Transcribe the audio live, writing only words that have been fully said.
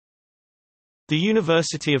The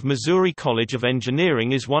University of Missouri College of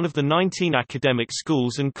Engineering is one of the 19 academic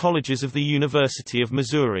schools and colleges of the University of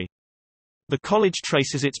Missouri. The college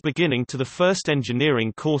traces its beginning to the first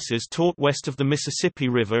engineering courses taught west of the Mississippi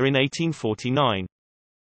River in 1849.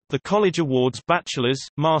 The college awards bachelor's,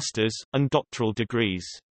 master's, and doctoral degrees.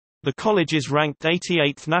 The college is ranked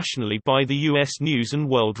 88th nationally by the U.S. News &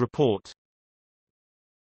 World Report.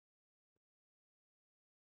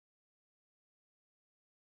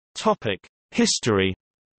 History.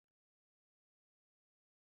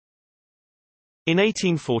 In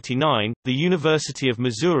 1849, the University of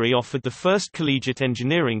Missouri offered the first collegiate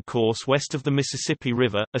engineering course west of the Mississippi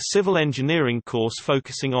River, a civil engineering course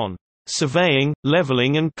focusing on surveying,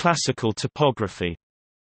 leveling and classical topography,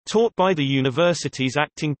 taught by the university's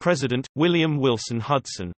acting president, William Wilson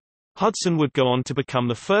Hudson. Hudson would go on to become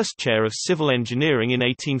the first chair of civil engineering in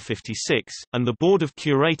 1856, and the Board of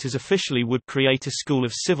Curators officially would create a School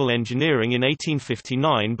of Civil Engineering in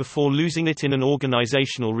 1859 before losing it in an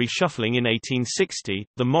organizational reshuffling in 1860.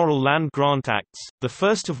 The Morrill Land Grant Acts, the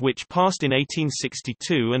first of which passed in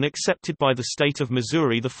 1862 and accepted by the state of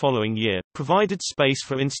Missouri the following year, provided space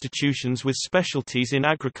for institutions with specialties in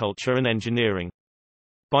agriculture and engineering.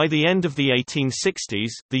 By the end of the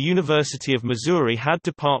 1860s, the University of Missouri had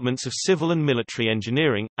departments of civil and military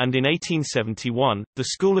engineering, and in 1871, the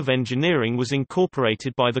School of Engineering was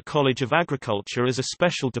incorporated by the College of Agriculture as a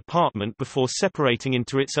special department before separating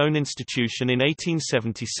into its own institution in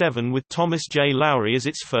 1877 with Thomas J. Lowry as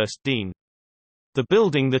its first dean. The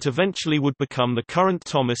building that eventually would become the current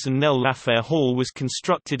Thomas and Nell Lafair Hall was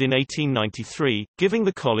constructed in 1893, giving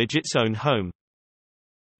the college its own home.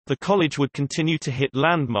 The college would continue to hit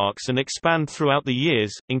landmarks and expand throughout the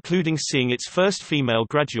years, including seeing its first female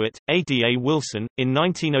graduate, Ada Wilson, in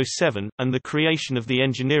 1907, and the creation of the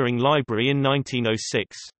Engineering Library in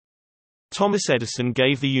 1906. Thomas Edison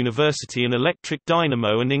gave the university an electric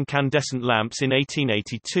dynamo and incandescent lamps in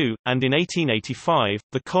 1882, and in 1885,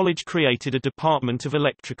 the college created a department of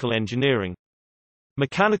electrical engineering.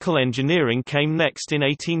 Mechanical engineering came next in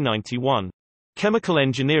 1891. Chemical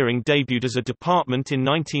engineering debuted as a department in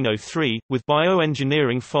 1903, with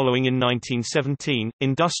bioengineering following in 1917,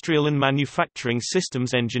 industrial and manufacturing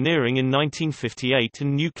systems engineering in 1958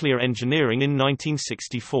 and nuclear engineering in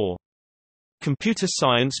 1964. Computer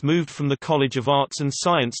science moved from the College of Arts and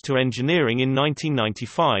Science to engineering in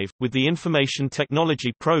 1995, with the Information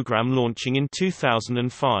Technology program launching in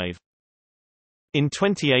 2005. In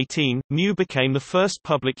 2018, MU became the first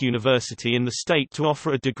public university in the state to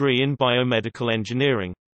offer a degree in biomedical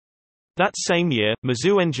engineering. That same year,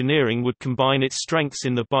 Mizzou Engineering would combine its strengths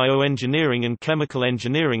in the bioengineering and chemical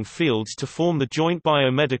engineering fields to form the joint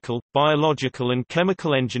biomedical, biological and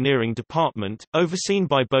chemical engineering department, overseen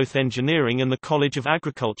by both engineering and the College of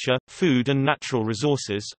Agriculture, Food and Natural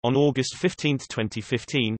Resources. On August 15,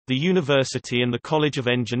 2015, the university and the College of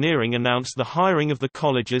Engineering announced the hiring of the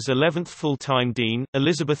college's 11th full-time dean,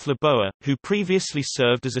 Elizabeth Laboa, who previously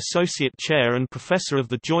served as associate chair and professor of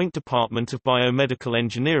the Joint Department of Biomedical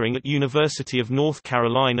Engineering at University of North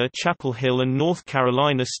Carolina Chapel Hill and North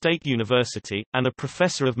Carolina State University, and a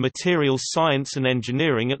professor of materials science and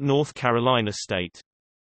engineering at North Carolina State.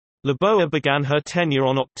 Laboa began her tenure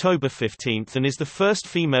on October 15 and is the first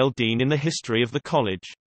female dean in the history of the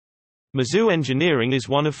college. Mizzou Engineering is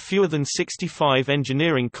one of fewer than 65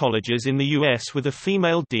 engineering colleges in the U.S. with a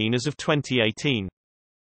female dean as of 2018.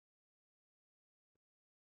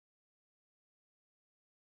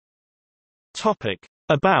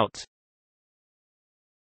 About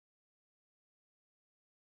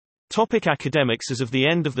academics. As of the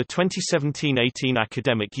end of the 2017-18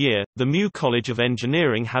 academic year, the MU College of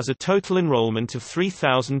Engineering has a total enrollment of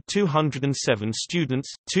 3,207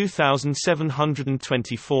 students,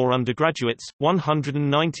 2,724 undergraduates,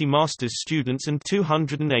 190 master's students and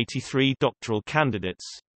 283 doctoral candidates.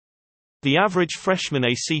 The average freshman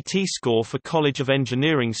ACT score for College of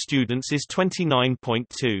Engineering students is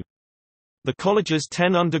 29.2. The college's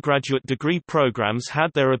 10 undergraduate degree programs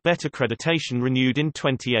had their ABET accreditation renewed in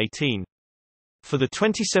 2018. For the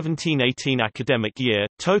 2017-18 academic year,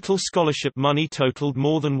 total scholarship money totaled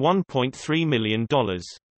more than $1.3 million.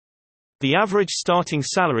 The average starting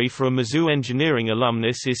salary for a Mizzou Engineering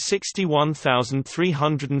alumnus is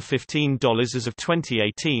 $61,315 as of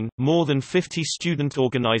 2018. More than 50 student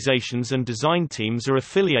organizations and design teams are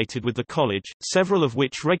affiliated with the college, several of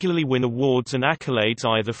which regularly win awards and accolades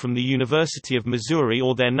either from the University of Missouri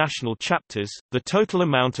or their national chapters. The total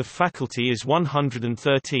amount of faculty is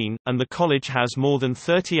 113, and the college has more than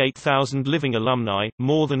 38,000 living alumni,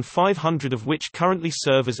 more than 500 of which currently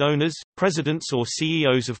serve as owners, presidents or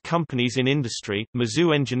CEOs of companies degrees in industry.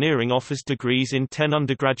 Mizzou Engineering offers degrees in 10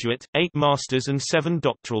 undergraduate, 8 master's and 7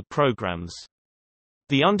 doctoral programs.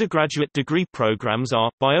 The undergraduate degree programs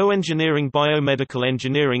are Bioengineering, Biomedical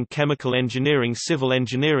Engineering, Chemical Engineering, Civil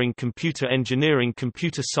Engineering, Computer Engineering,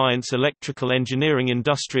 Computer Science, Electrical Engineering,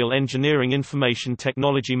 Industrial Engineering, Information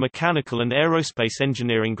Technology, Mechanical and Aerospace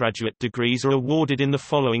Engineering. Graduate degrees are awarded in the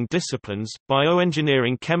following disciplines: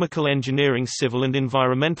 Bioengineering, Chemical Engineering, Civil and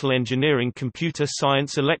Environmental Engineering, Computer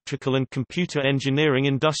Science, Electrical and Computer Engineering,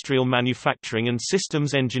 Industrial Manufacturing and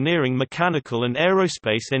Systems Engineering, Mechanical and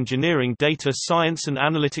Aerospace Engineering, Data Science and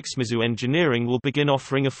Analytics. Mizzou Engineering will begin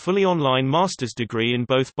offering a fully online master's degree in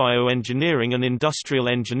both bioengineering and industrial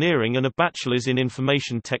engineering and a bachelor's in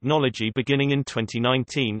information technology beginning in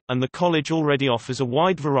 2019, and the college already offers a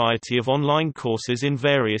wide variety of online courses in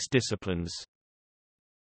various disciplines.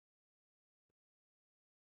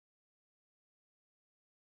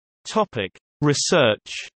 Topic: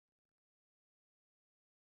 Research.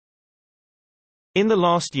 In the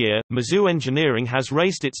last year, Mizzou Engineering has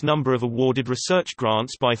raised its number of awarded research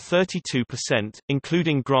grants by 32%,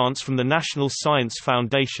 including grants from the National Science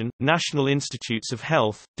Foundation, National Institutes of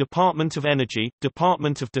Health, Department of Energy,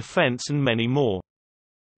 Department of Defense and many more.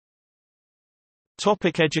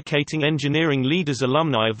 Educating engineering leaders.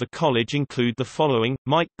 Alumni of the college include the following: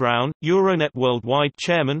 Mike Brown, Euronet Worldwide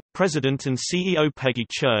Chairman, President and CEO; Peggy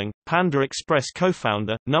Cheung, Panda Express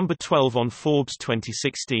co-founder, number 12 on Forbes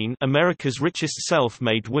 2016; America's Richest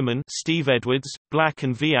Self-Made Women; Steve Edwards, Black &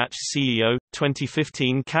 Veatch CEO,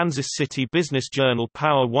 2015; Kansas City Business Journal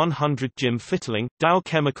Power 100; Jim Fitterling, Dow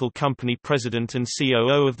Chemical Company President and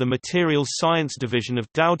COO of the Materials Science Division of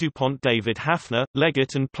Dow DuPont; David Hafner,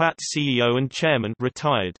 Leggett & Platt CEO and Chairman,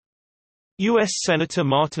 retired. U.S. Senator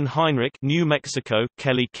Martin Heinrich, New Mexico;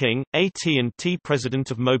 Kelly King, AT&T President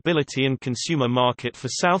of Mobility and Consumer Market for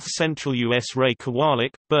South Central U.S.; Ray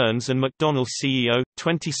Kowalik, Burns & McDonnell CEO,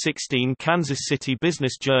 2016; Kansas City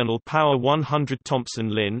Business Journal Power 100; Thompson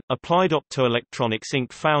Lin, Applied Optoelectronics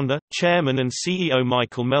Inc. Founder, Chairman and CEO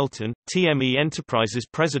Michael Melton, TME Enterprises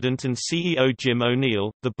President and CEO Jim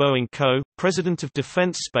O'Neill, The Boeing Co., President of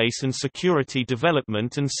Defense Space and Security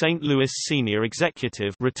Development and St. Louis Senior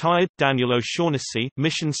Executive, retired. Daniel O'Shaughnessy,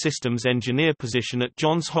 Mission Systems Engineer, position at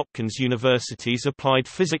Johns Hopkins University's Applied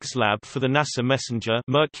Physics Lab for the NASA Messenger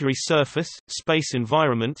Mercury Surface, Space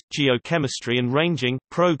Environment, Geochemistry and Ranging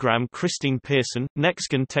Program; Christine Pearson,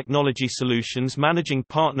 Nexgen Technology Solutions Managing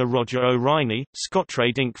Partner; Roger O'Reilly,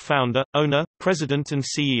 Scottrade Inc. Founder, Owner, President and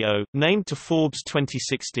CEO, named to Forbes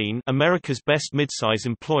 2016 America's Best Midsize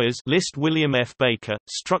Employers list; William F. Baker,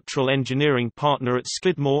 Structural Engineering Partner at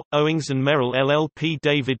Skidmore, Owings & Merrill LLP;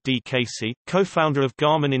 David D. Casey, co-founder of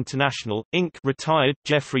Garmin International, Inc. retired.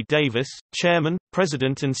 Jeffrey Davis, Chairman,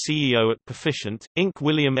 President and CEO at Perficient, Inc.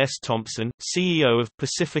 William S. Thompson, CEO of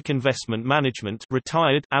Pacific Investment Management,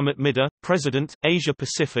 retired. Amit Midha, President, Asia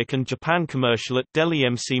Pacific and Japan Commercial at Dell.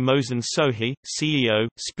 EMC Mosen Sohi, CEO,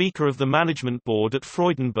 Speaker of the Management Board at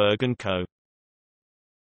Freudenberg & Co.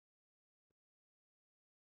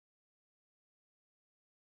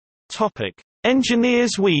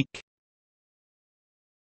 Engineers Week.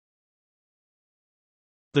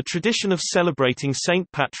 The tradition of celebrating St.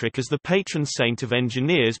 Patrick as the patron saint of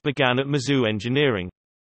engineers began at Mizzou Engineering.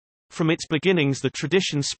 From its beginnings, the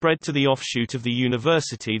tradition spread to the offshoot of the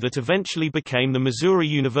university that eventually became the Missouri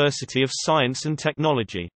University of Science and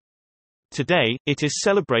Technology. Today, it is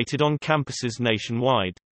celebrated on campuses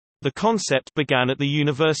nationwide. The concept began at the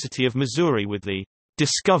University of Missouri with the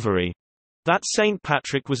discovery that St.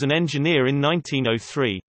 Patrick was an engineer in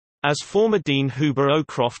 1903. As former Dean Huber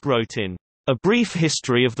O'Croft wrote in A Brief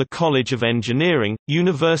History of the College of Engineering,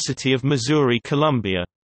 University of Missouri-Columbia.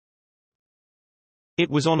 It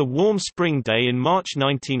was on a warm spring day in March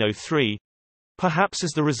 1903, perhaps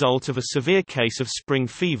as the result of a severe case of spring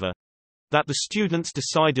fever, that the students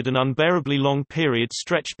decided an unbearably long period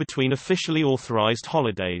stretched between officially authorized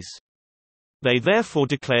holidays. They therefore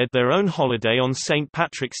declared their own holiday on St.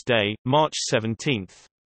 Patrick's Day, March 17.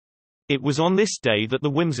 It was on this day that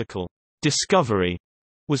the whimsical discovery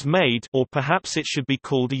was made, or perhaps it should be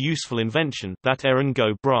called a useful invention, that Erin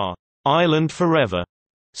go bra, Ireland forever,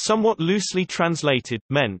 somewhat loosely translated,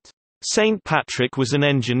 meant, St. Patrick was an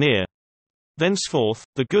engineer. Thenceforth,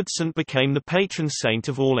 the good saint became the patron saint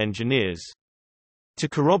of all engineers. To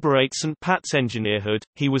corroborate St. Pat's engineerhood,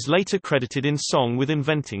 he was later credited in song with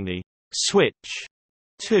inventing the switch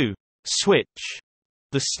to switch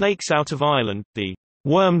the snakes out of Ireland, the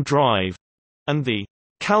worm drive, and the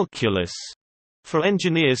calculus for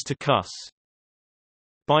engineers to cuss.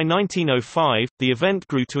 By 1905, the event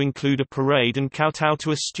grew to include a parade and kowtow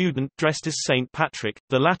to a student dressed as St. Patrick,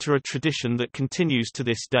 the latter a tradition that continues to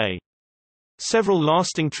this day. Several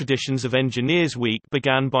lasting traditions of Engineers Week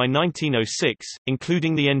began by 1906,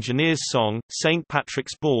 including the Engineers' Song, St.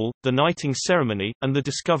 Patrick's Ball, the Knighting Ceremony, and the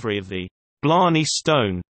discovery of the Blarney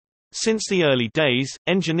Stone. Since the early days,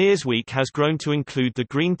 Engineers Week has grown to include the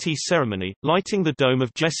Green Tea Ceremony, lighting the dome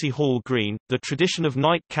of Jesse Hall green, the tradition of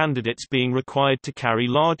knight candidates being required to carry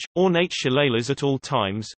large, ornate shillelaghs at all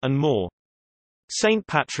times, and more. St.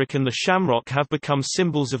 Patrick and the Shamrock have become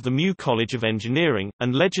symbols of the Mew College of Engineering,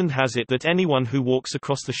 and legend has it that anyone who walks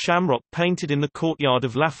across the Shamrock painted in the courtyard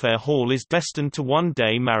of Lafare Hall is destined to one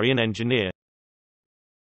day marry an engineer.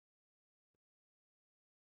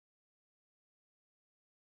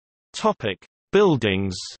 Topic: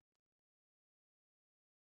 Buildings.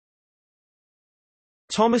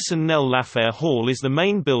 Thomas and Nell Lafare Hall is the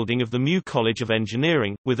main building of the Mew College of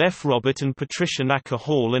Engineering, with F. Robert and Patricia Nacker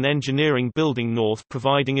Hall and Engineering Building North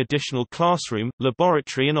providing additional classroom,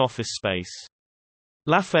 laboratory and office space.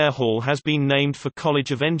 Lafare Hall has been named for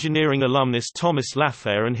College of Engineering alumnus Thomas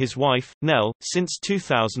Lafare and his wife, Nell, since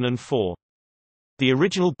 2004. The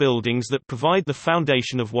original buildings that provide the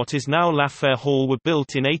foundation of what is now Lafare Hall were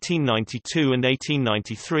built in 1892 and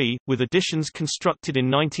 1893, with additions constructed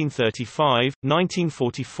in 1935,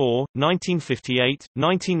 1944, 1958,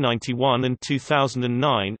 1991 and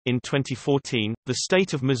 2009. In 2014, the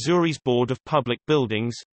State of Missouri's Board of Public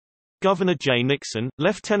Buildings, Governor Jay Nixon,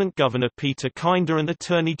 Lieutenant Governor Peter Kinder and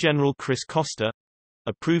Attorney General Chris Costa,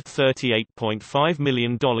 approved $38.5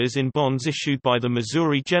 million in bonds issued by the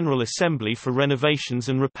Missouri General Assembly for renovations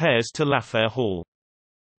and repairs to Lafare Hall.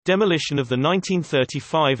 Demolition of the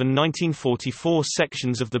 1935 and 1944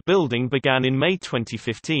 sections of the building began in May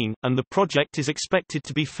 2015, and the project is expected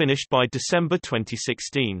to be finished by December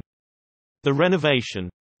 2016. The renovation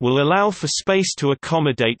will allow for space to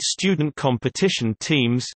accommodate student competition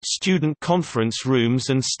teams, student conference rooms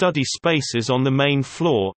and study spaces on the main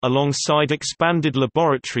floor, alongside expanded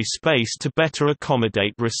laboratory space to better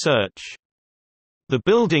accommodate research. The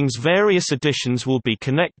building's various additions will be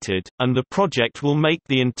connected, and the project will make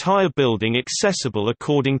the entire building accessible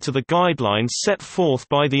according to the guidelines set forth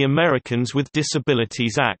by the Americans with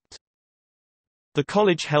Disabilities Act. The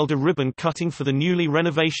college held a ribbon cutting for the newly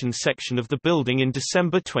renovation section of the building in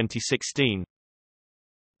December 2016.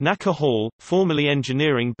 Nacker Hall, formerly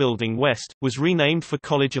Engineering Building West, was renamed for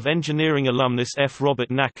College of Engineering alumnus F. Robert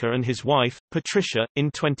Nacker and his wife, Patricia,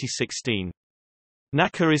 in 2016.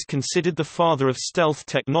 Nacker is considered the father of stealth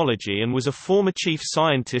technology and was a former chief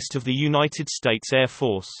scientist of the United States Air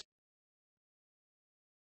Force.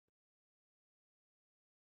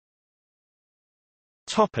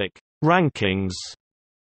 Topic: Rankings.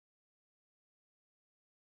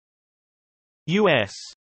 U.S.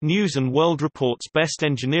 News & World Report's Best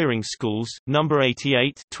Engineering Schools, number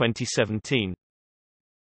 88, 2017.